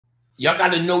y'all got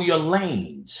to know your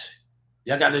lanes.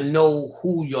 Y'all got to know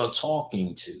who you're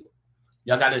talking to.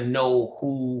 Y'all got to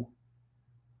know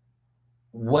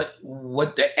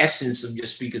what the essence of your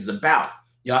speaker is about.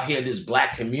 Y'all hear this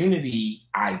black community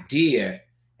idea,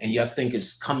 and y'all think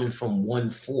it's coming from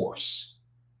one force.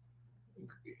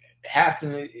 Half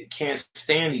them can't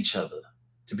stand each other,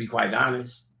 to be quite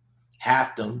honest.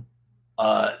 Half them,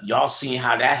 y'all seen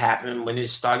how that happened when it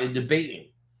started debating.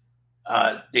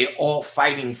 They're all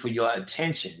fighting for your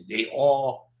attention. They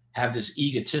all have this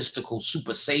egotistical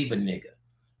super saver nigga.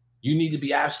 You need to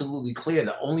be absolutely clear.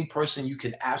 The only person you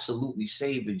can absolutely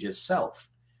save is yourself.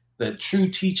 The true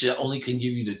teacher only can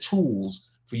give you the tools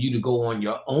for you to go on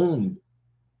your own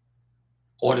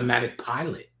automatic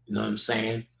pilot. You know what I'm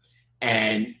saying?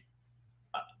 And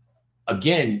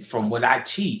again, from what I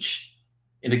teach,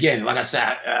 and again, like I said,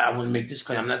 I want to make this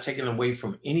clear. I'm not taking away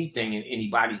from anything and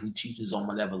anybody who teaches on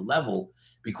whatever level,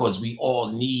 because we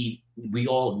all need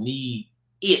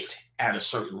it at a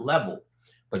certain level.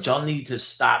 But y'all need to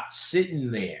stop sitting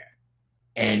there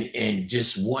and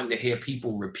just wanting to hear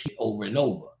people repeat over and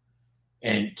over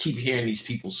and keep hearing these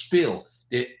people spill.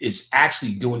 That is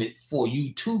actually doing it for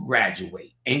you to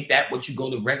graduate. Ain't that what you go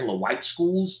to regular white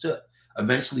schools to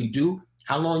eventually do?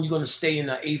 How long are you going to stay in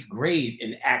the 8th grade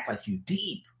and act like you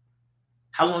deep?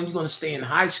 How long are you going to stay in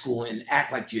high school and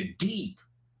act like you're deep?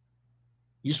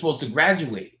 You're supposed to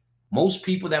graduate. Most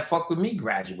people that fuck with me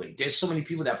graduate. There's so many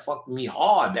people that fucked with me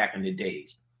hard back in the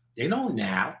days. They don't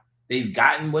now. They've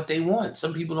gotten what they want.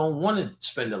 Some people don't want to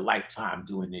spend a lifetime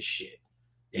doing this shit.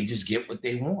 They just get what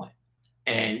they want.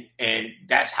 And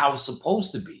that's how it's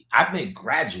supposed to be. I've made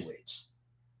graduates.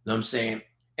 You know what I'm saying?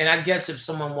 And I guess if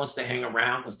someone wants to hang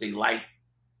around because they like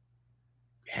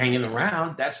hanging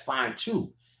around, that's fine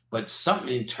too. But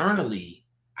something internally,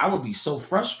 I would be so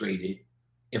frustrated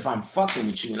if I'm fucking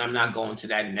with you and I'm not going to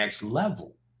that next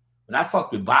level. When I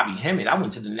fucked with Bobby Hemmett, I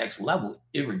went to the next level,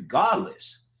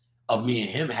 irregardless of me and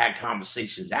him had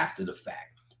conversations after the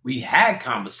fact. We had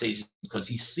conversations because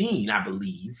he's seen, I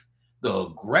believe, the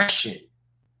aggression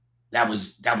that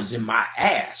was in my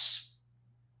ass.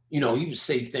 You know, he would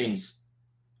say things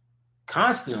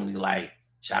constantly like,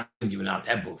 I've been giving out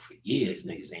that book for years.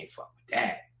 Niggas ain't fuck with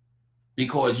that.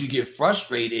 Because you get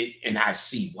frustrated, and I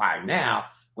see why now,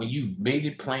 when you've made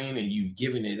it plain and you've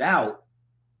given it out,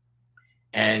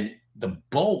 and the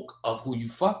bulk of who you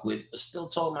fuck with is still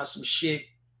talking about some shit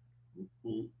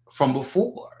from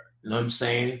before. You know what I'm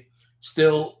saying?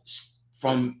 Still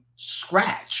from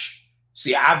scratch.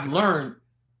 See, I've learned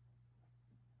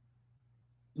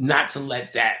not to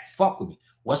let that fuck with me.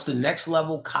 What's the next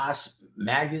level, Cos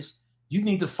Magus? You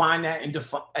need to find that and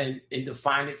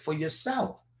define it for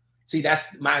yourself. See,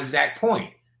 that's my exact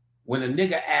point. When a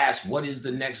nigga asks, what is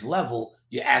the next level?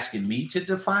 You're asking me to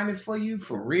define it for you?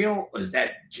 For real? Or is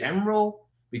that general?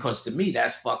 Because to me,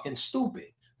 that's fucking stupid.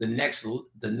 The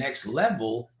next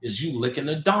level is you licking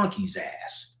a donkey's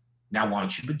ass. Now, why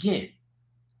don't you begin?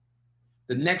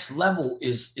 The next level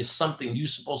is something you're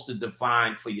supposed to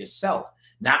define for yourself,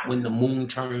 not when the moon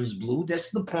turns blue. That's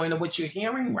the point of what you're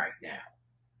hearing right now.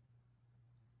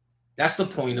 That's the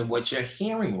point of what you're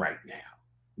hearing right now.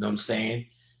 You know what I'm saying?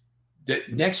 The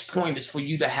next point is for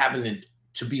you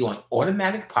to be on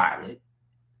automatic pilot,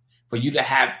 for you to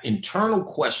have internal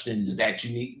questions that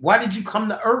you need. Why did you come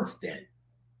to Earth then?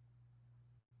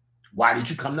 Why did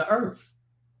you come to Earth?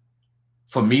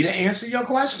 For me to answer your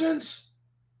questions?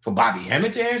 For Bobby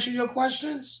Hemmett to answer your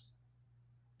questions?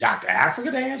 Dr.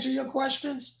 Africa to answer your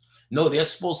questions? No, they're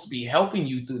supposed to be helping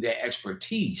you through their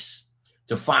expertise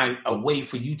to find a way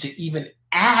for you to even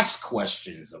ask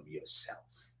questions of yourself.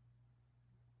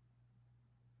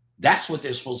 That's what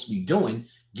they're supposed to be doing.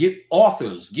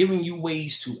 Giving you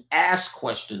ways to ask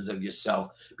questions of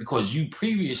yourself because you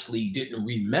previously didn't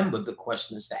remember the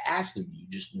questions to ask of you. You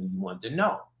just knew you wanted to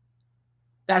know.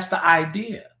 That's the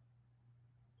idea.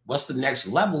 What's the next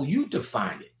level? You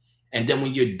define it. And then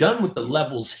when you're done with the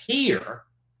levels here,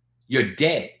 you're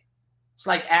dead. It's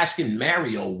like asking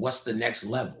Mario, what's the next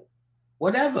level?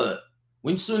 Whatever.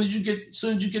 Soon as you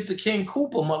get to King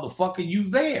Koopa, motherfucker, you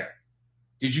there.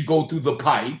 Did you go through the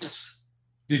pipes?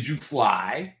 Did you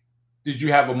fly? Did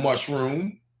you have a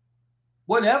mushroom?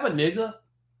 Whatever, nigga.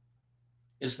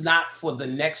 It's not for the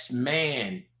next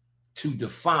man to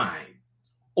define.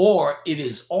 Or it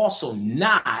is also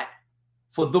not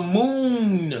for the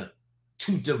moon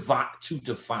to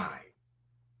define.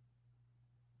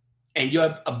 And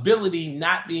your ability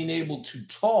not being able to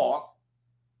talk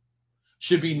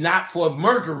should be not for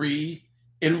Mercury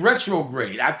in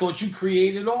retrograde. I thought you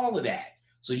created all of that.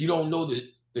 So you don't know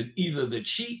either the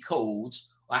cheat codes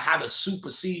or how to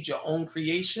supersede your own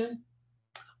creation?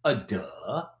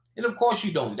 Duh. And of course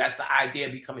you don't. That's the idea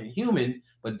of becoming human,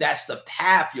 but that's the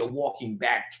path you're walking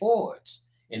back towards.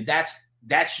 And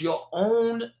that's your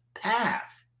own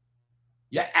path.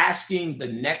 You're asking the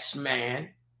next man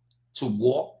to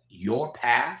walk your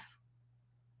path.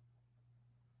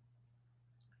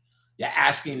 You're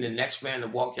asking the next man to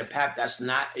walk your path. That's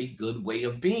not a good way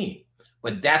of being.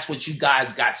 But that's what you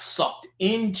guys got sucked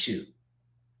into.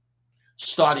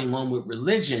 Starting one with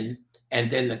religion,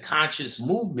 and then the conscious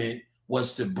movement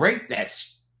was to break that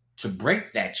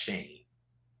chain.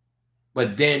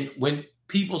 But then when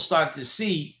people start to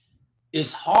see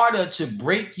it's harder to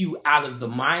break you out of the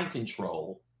mind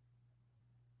control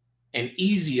and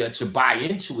easier to buy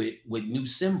into it with new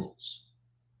symbols.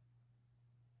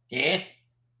 Yeah?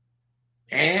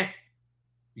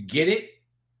 You get it?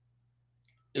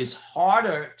 It's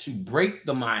harder to break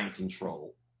the mind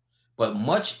control, but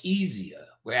much easier.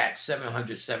 We're at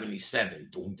 777.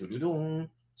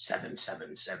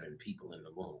 777 people in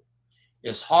the room.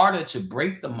 It's harder to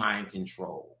break the mind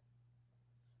control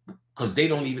because they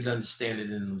don't even understand it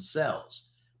in themselves,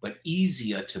 but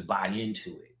easier to buy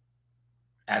into it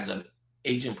as an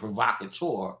agent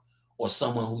provocateur or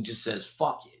someone who just says,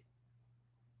 fuck it.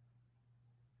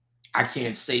 I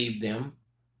can't save them.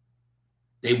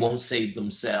 They won't save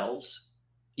themselves.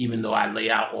 Even though I lay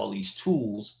out all these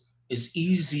tools, it's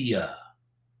easier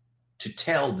to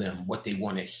tell them what they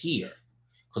want to hear.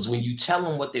 Because when you tell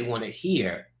them what they want to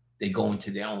hear, they go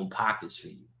into their own pockets for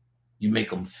you. You make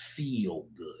them feel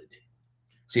good.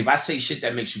 See, if I say shit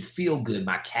that makes you feel good,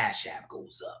 my Cash App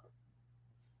goes up.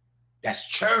 That's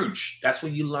church. That's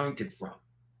where you learned it from.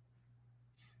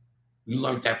 You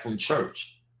learned that from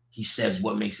church. He says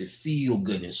what makes it feel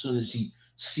good. And as soon as he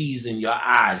sees in your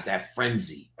eyes that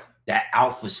frenzy, that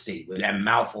alpha state where that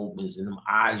mouth opens and them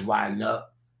eyes widen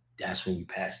up, that's when you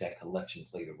pass that collection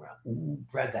plate around. Ooh,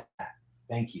 brother,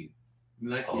 thank you.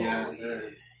 Like, oh,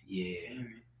 yeah.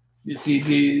 You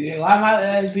see,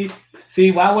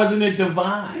 why wasn't it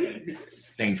divine?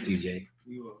 Thanks, TJ.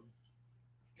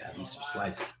 Got me some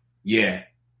slices. Yeah.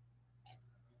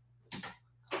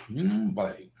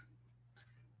 Buddy.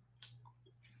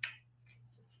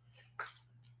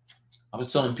 I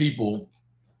was telling people,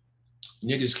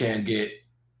 niggas can't get,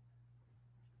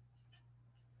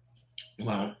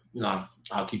 well, no,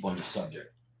 I'll keep on the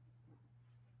subject.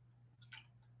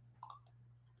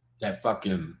 That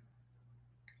fucking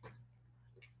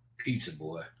pizza,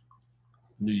 boy.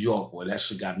 New York, boy, that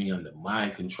shit got me under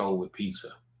mind control with pizza.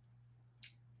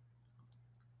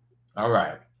 All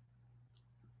right.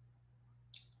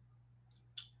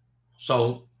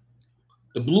 So,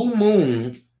 the blue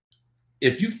moon,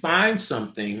 if you find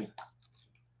something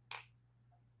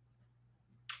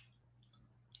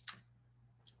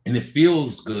and it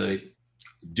feels good,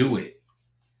 do it.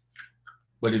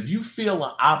 But if you feel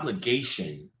an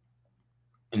obligation,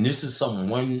 and this is some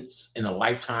once in a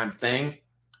lifetime thing,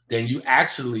 then you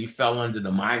actually fell under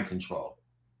the mind control.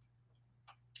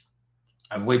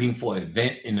 I'm waiting for an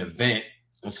event,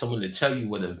 and someone to tell you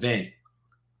what event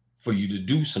for you to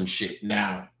do some shit.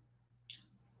 Now,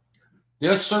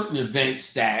 there are certain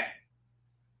events that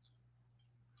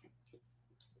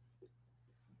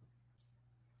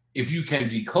if you can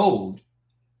decode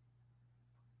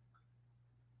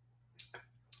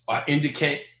are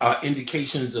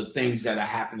indications of things that are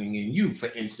happening in you, for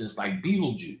instance, like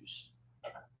Beetlejuice.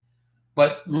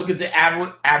 But look at the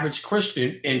average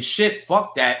Christian, and shit,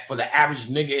 fuck that, for the average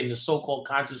nigga in the so-called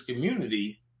conscious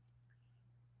community,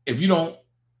 if you don't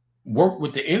work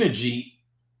with the energy,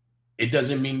 it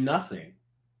doesn't mean nothing.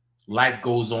 Life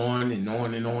goes on and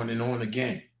on and on and on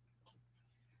again.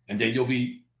 And then you'll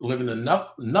be living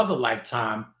another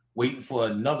lifetime waiting for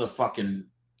another fucking,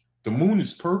 the moon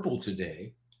is purple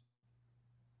today,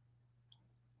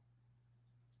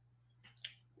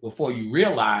 before you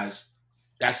realize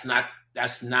that's not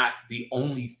the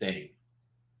only thing.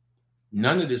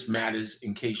 None of this matters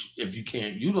if you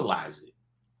can't utilize it.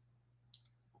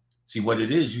 See, what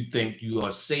it is, you think you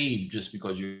are saved just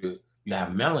because you have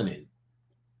melanin.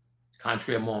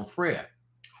 Contraire mon frere.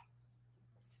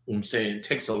 I'm saying it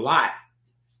takes a lot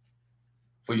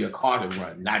for your car to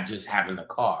run, not just having a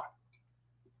car.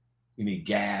 You need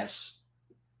gas.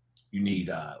 You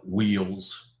need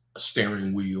wheels, a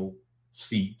steering wheel,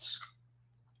 seats.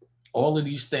 All of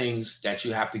these things that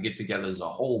you have to get together as a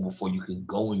whole before you can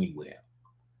go anywhere.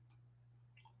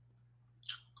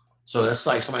 So that's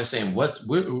like somebody saying, what's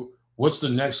the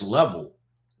next level?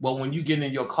 Well, when you get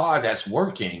in your car that's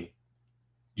working,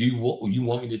 you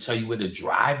want me to tell you where to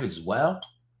drive as well?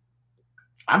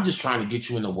 I'm just trying to get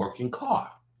you in a working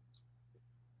car.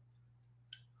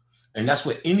 And that's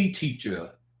what any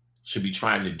teacher should be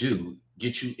trying to do,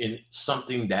 get you in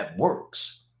something that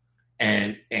works.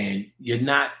 And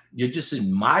you're just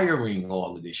admiring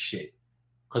all of this shit.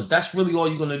 Because that's really all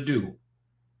you're gonna do.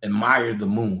 Admire the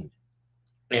moon.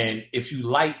 And if you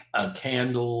light a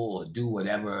candle or do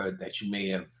whatever that you may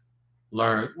have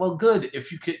learned, well, good.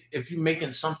 If you're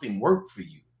making something work for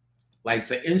you. Like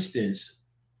for instance,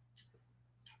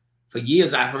 for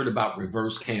years I heard about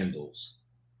reverse candles.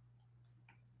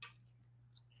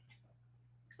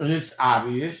 And it's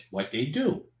obvious what they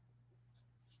do.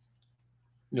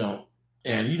 You know,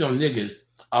 and you know niggas,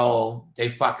 oh, they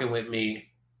fucking with me.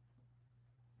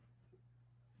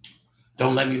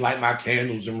 Don't let me light my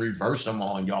candles and reverse them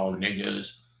on y'all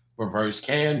niggas. Reverse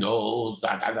candles,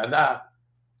 da da da da.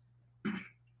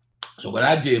 So what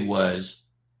I did was,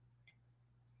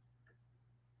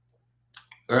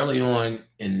 early on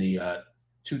in the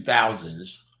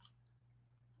 2000s,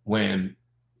 when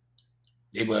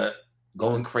they were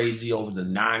going crazy over the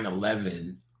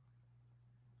 9/11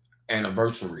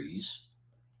 anniversaries,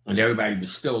 and everybody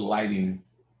was still lighting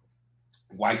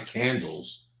white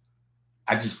candles,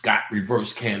 I just got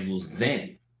reverse candles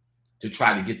then to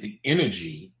try to get the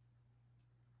energy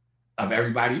of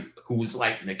everybody who was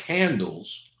lighting the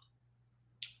candles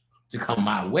to come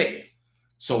my way.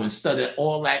 So instead of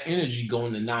all that energy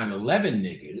going to 9/11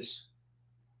 niggas,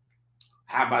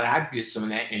 how about I get some of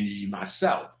that energy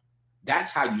myself?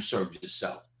 That's how you serve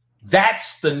yourself.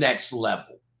 That's the next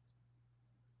level.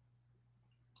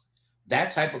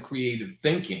 That type of creative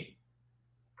thinking.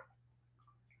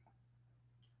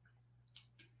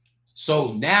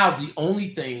 So now the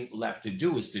only thing left to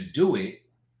do is to do it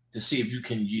to see if you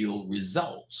can yield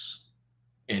results.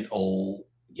 And oh,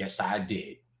 yes, I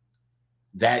did.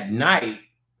 That night,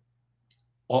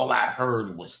 all I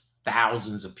heard was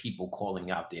thousands of people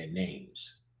calling out their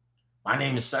names. My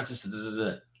name is such and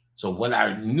such. So what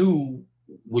I knew,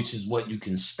 which is what you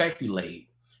can speculate,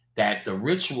 that the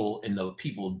ritual and the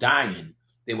people dying,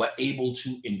 they were able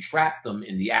to entrap them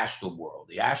in the astral world.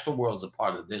 The astral world is a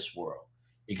part of this world.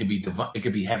 It could be divine, it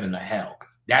could be heaven or hell.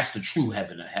 That's the true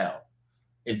heaven or hell.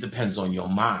 It depends on your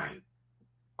mind,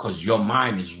 because your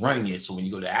mind is running it. So when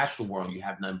you go to the astral world, you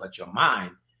have nothing but your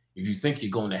mind. If you think you're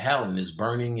going to hell and it's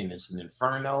burning and it's an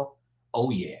inferno,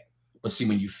 oh yeah. But see,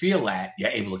 when you feel that, you're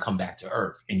able to come back to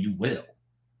earth, and you will. You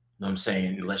know what I'm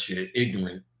saying? Unless you're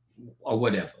ignorant or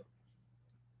whatever.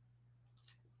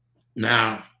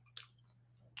 Now,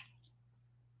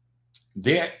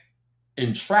 they're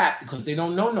entrapped because they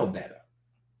don't know no better.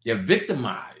 They're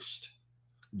victimized.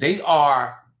 They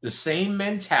are the same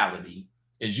mentality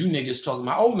as you niggas talking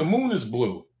about, oh, the moon is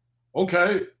blue.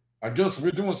 Okay, I guess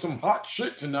we're doing some hot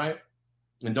shit tonight,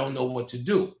 and don't know what to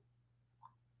do.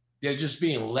 They're just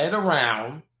being led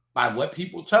around by what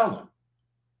people tell them.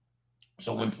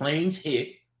 So when planes hit,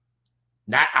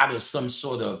 not out of some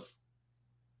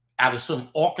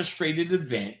orchestrated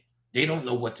event, they don't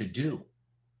know what to do.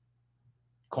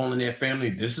 Calling their family,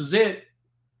 this is it.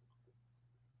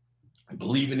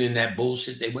 Believing in that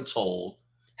bullshit they were told,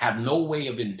 have no way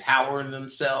of empowering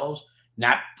themselves,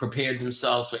 not prepared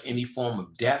themselves for any form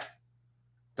of death,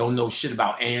 don't know shit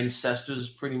about ancestors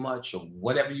pretty much, or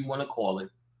whatever you want to call it.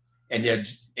 And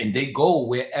they go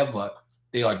wherever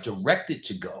they are directed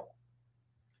to go.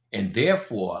 And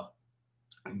therefore,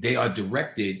 they are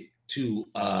directed to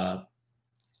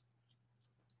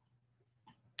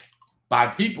by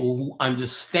people who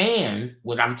understand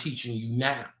what I'm teaching you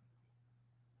now.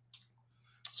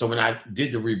 So when I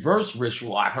did the reverse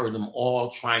ritual, I heard them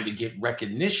all trying to get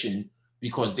recognition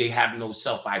because they have no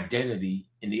self-identity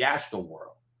in the astral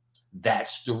world.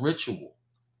 That's the ritual.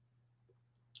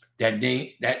 That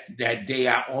day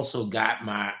I also got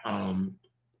my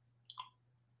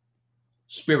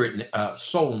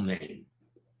soul name.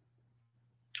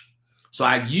 So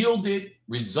I yielded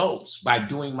results by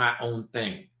doing my own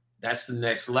thing. That's the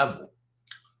next level.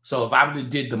 So if I would have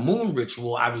did the moon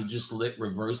ritual, I would have just lit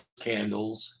reverse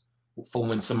candles for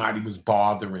when somebody was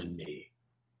bothering me.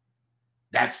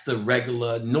 That's the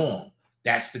regular norm.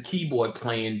 That's the keyboard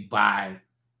playing by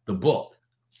the book.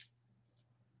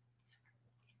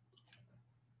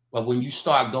 But when you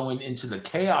start going into the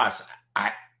chaos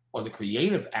or the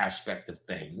creative aspect of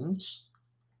things,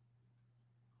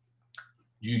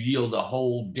 you yield a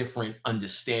whole different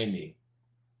understanding.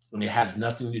 And it has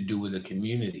nothing to do with the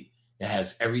community. It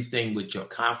has everything with your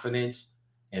confidence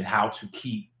and how to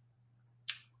keep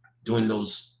doing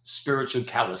those spiritual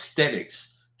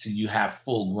calisthenics till you have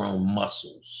full-grown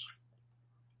muscles.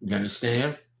 You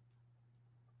understand?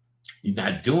 You're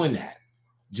not doing that.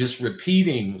 Just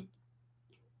repeating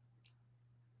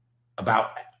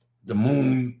about the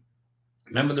moon.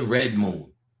 Remember the red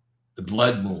moon, the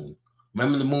blood moon.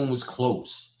 Remember the moon was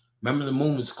close. Remember, the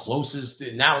moon was closest.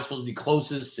 Now it's supposed to be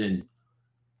closest, and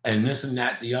this and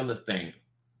that, the other thing.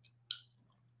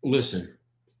 Listen,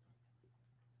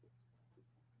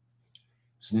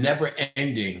 it's never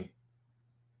ending.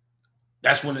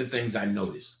 That's one of the things I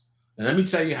noticed. And let me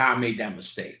tell you how I made that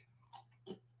mistake.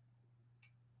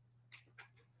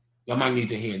 Y'all might need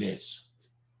to hear this.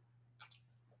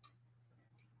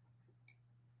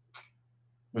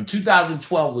 When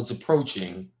 2012 was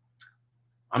approaching,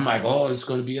 I'm like, oh, it's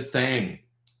going to be a thing.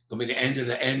 It's going to be the end of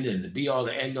the end and the be all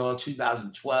the end all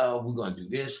 2012. We're going to do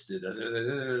this.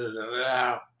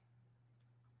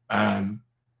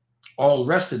 All the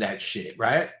rest of that shit,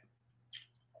 right?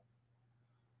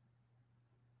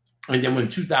 And then when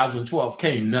 2012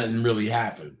 came, nothing really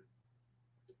happened.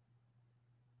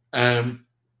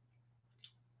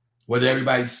 What did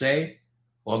everybody say?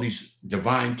 All these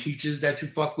divine teachers that you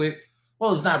fuck with?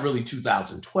 Well, it's not really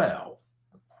 2012.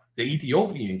 The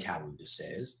Ethiopian calendar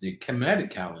says, the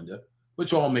Kemetic calendar,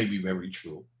 which all may be very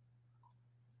true.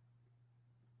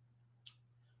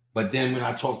 But then when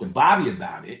I talked to Bobby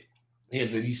about it,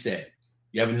 here's what he said.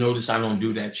 You ever notice I don't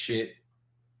do that shit?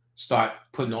 Start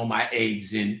putting all my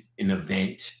eggs in an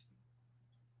event.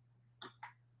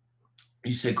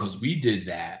 He said, because we did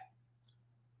that.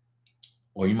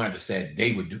 Or you might have said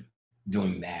they were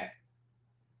doing that.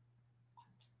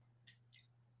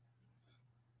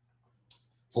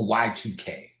 For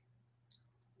Y2K.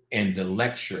 And the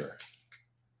lecture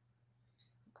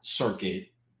circuit,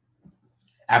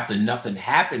 after nothing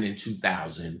happened in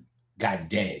 2000, got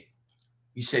dead.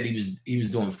 He said he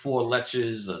was doing 4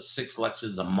 lectures or 6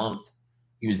 lectures a month.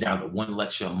 He was down to 1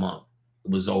 lecture a month.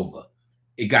 It was over.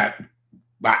 It got,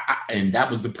 and that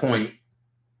was the point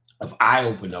of eye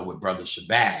opener with Brother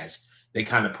Shabazz. They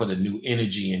kind of put a new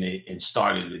energy in it and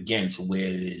started it again to where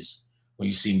it is when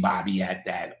you see Bobby at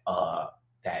that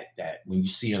when you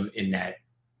see him in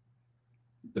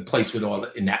the place with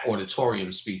in that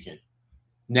auditorium speaking.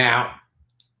 Now,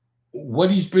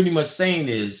 what he's pretty much saying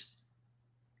is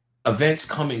events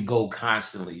come and go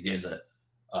constantly. There's a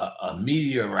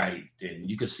meteorite, and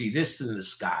you can see this in the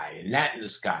sky and that in the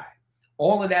sky.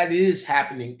 All of that is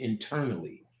happening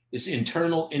internally. It's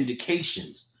internal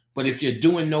indications. But if you're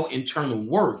doing no internal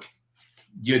work,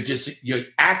 you're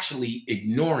actually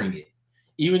ignoring it.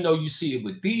 Even though you see it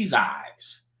with these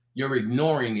eyes, you're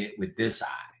ignoring it with this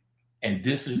eye. And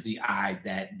this is the eye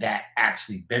that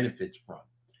actually benefits from.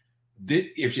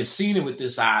 If you're seeing it with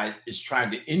this eye, it's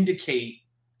trying to indicate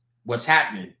what's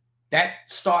happening. That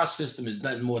star system is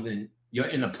nothing more than you're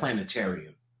in a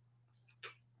planetarium.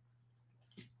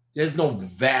 There's no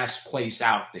vast place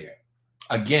out there.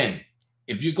 Again,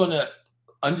 if you're going to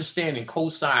understand and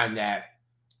co-sign that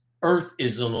Earth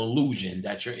is an illusion,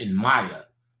 that you're in Maya,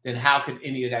 then how can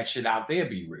any of that shit out there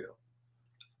be real?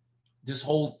 This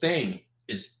whole thing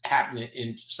is happening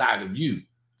inside of you.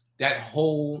 That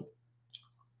whole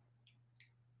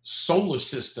solar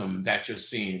system that you're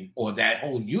seeing, or that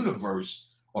whole universe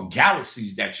or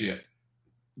galaxies that you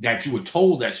were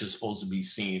told that you're supposed to be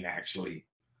seeing, actually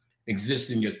exists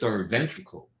in your third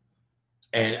ventricle.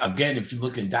 And again, if you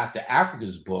look in Dr.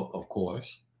 Africa's book, of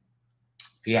course,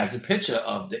 he has a picture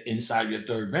of the inside of your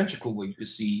third ventricle where you can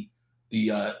see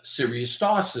the Sirius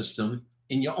star system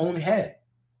in your own head.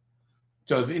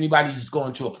 So if anybody's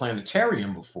gone to a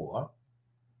planetarium before,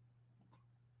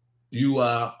 you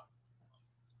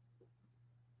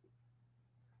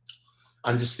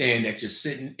understand that you're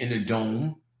sitting in a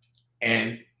dome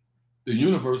and the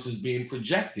universe is being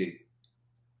projected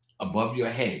above your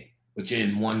head, but you're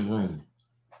in one room.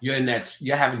 You're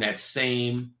having that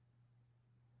same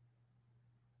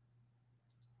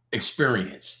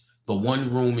experience. The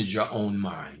one room is your own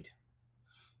mind.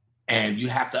 And you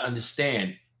have to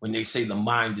understand, when they say the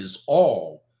mind is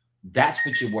all, that's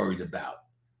what you're worried about.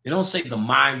 They don't say the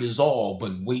mind is all,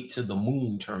 but wait till the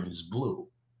moon turns blue.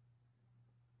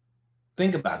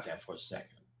 Think about that for a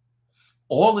second.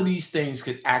 All of these things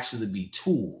could actually be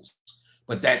tools,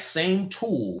 but that same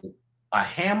tool, a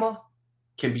hammer,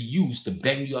 can be used to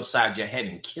bang you upside your head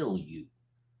and kill you.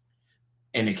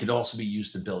 And it could also be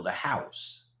used to build a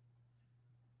house.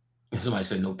 Somebody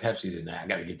said no Pepsi tonight. I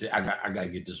gotta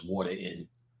get this water in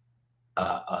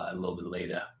a little bit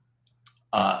later.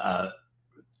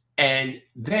 And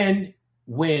then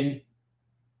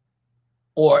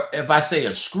or if I say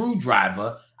a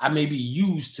screwdriver, I may be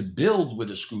used to build with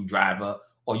a screwdriver,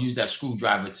 or use that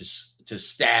screwdriver to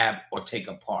stab or take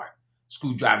apart.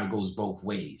 Screwdriver goes both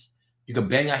ways. You can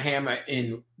bang a hammer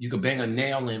in, you can bang a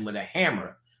nail in with a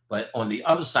hammer, but on the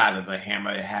other side of the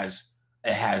hammer, it has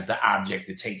the object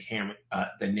to take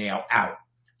the nail out.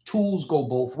 Tools go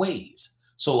both ways.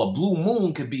 So a blue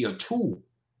moon could be a tool.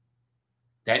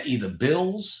 that either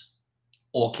builds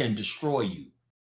or can destroy you.